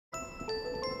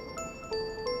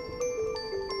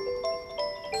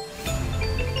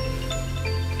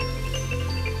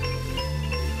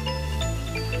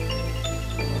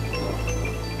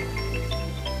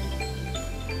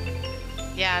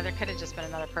Yeah, there could have just been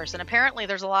another person. Apparently,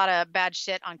 there's a lot of bad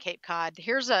shit on Cape Cod.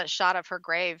 Here's a shot of her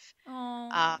grave.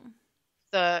 Uh, Oh,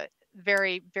 the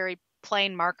very, very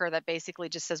plain marker that basically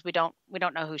just says we don't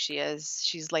know who she is.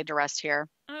 She's laid to rest here.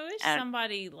 I wish And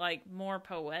somebody like more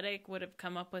poetic would have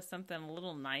come up with something a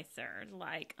little nicer,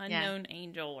 like yeah, unknown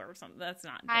angel or something. That's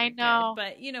not I very good, know,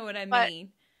 but you know what I but mean.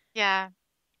 yeah,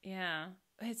 Yeah.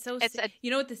 It's so it's a you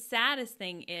know what the saddest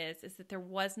thing is that there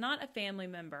was not a family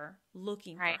member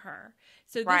looking for right, her.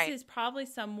 So this right. is probably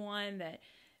someone that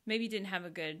maybe didn't have a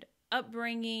good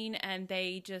upbringing and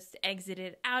they just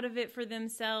exited out of it for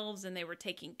themselves and they were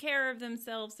taking care of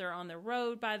themselves. They're on the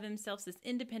road by themselves. This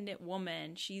independent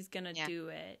woman, she's going to Yeah, do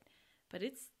it. But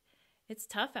it's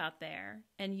tough out there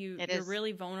and it you're is.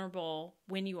 really vulnerable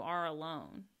when you are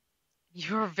alone.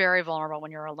 You're very vulnerable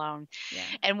when you're alone. Yeah.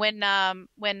 And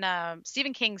when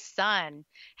Stephen King's son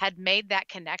had made that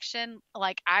connection,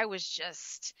 like I was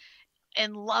just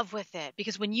in love with it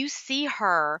because when you see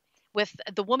her with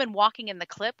the woman walking in the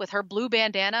clip with her blue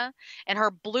bandana and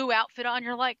her blue outfit on,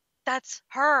 you're like, that's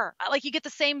her. Like you get the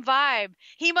same vibe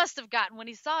he must have gotten when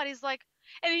he saw it. He's like,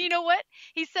 and you know what?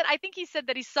 He said, I think he said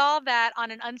that he saw that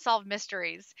on an Unsolved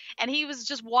Mysteries and he was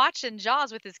just watching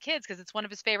Jaws with his kids because it's one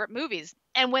of his favorite movies.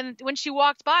 And when she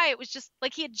walked by, it was just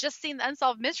like he had just seen the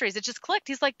Unsolved Mysteries. It just clicked.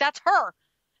 He's like, that's her.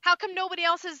 How come nobody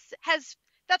else has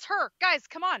that's her. Guys,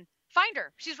 come on. Find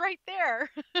her. She's right there.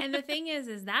 And the thing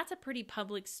is that's a pretty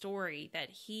public story that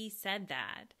he said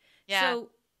that. Yeah. So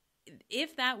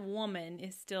if that woman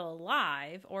is still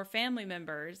alive or family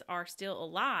members are still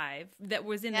alive that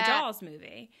was in the Yeah. Jaws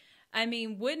movie, I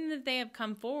mean, wouldn't they have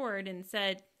come forward and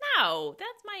said, no,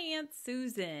 that's my Aunt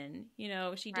Susan. You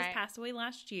know, she just Right. passed away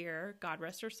last year. God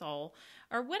rest her soul.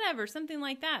 Or whatever, something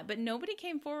like that. But nobody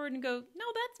came forward and go, no,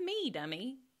 that's me,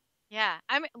 dummy. Yeah.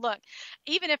 I mean, look,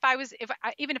 even if I was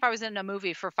in a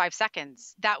movie for 5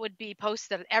 seconds, that would be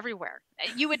posted everywhere.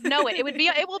 You would know it. It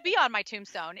will be on my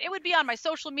tombstone. It would be on my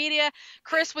social media.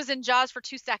 Chris was in Jaws for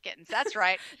 2 seconds. That's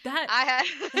right. That I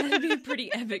that'd be a had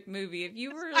pretty epic movie. If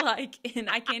you were like, and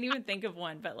I can't even think of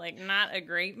one, but like not a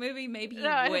great movie, maybe you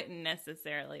no, wouldn't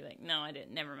necessarily like, no, I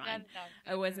didn't, never no, mind.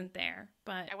 no. I wasn't there,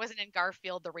 but I wasn't in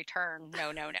Garfield the Return.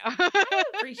 No, no, no. I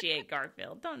appreciate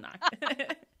Garfield. Don't knock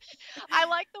it. I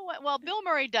like the one. Well, Bill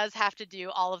Murray does have to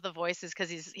do all of the voices because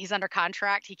he's under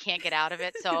contract. He can't get out of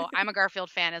it. So I'm a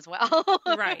Garfield fan as well.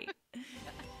 Right.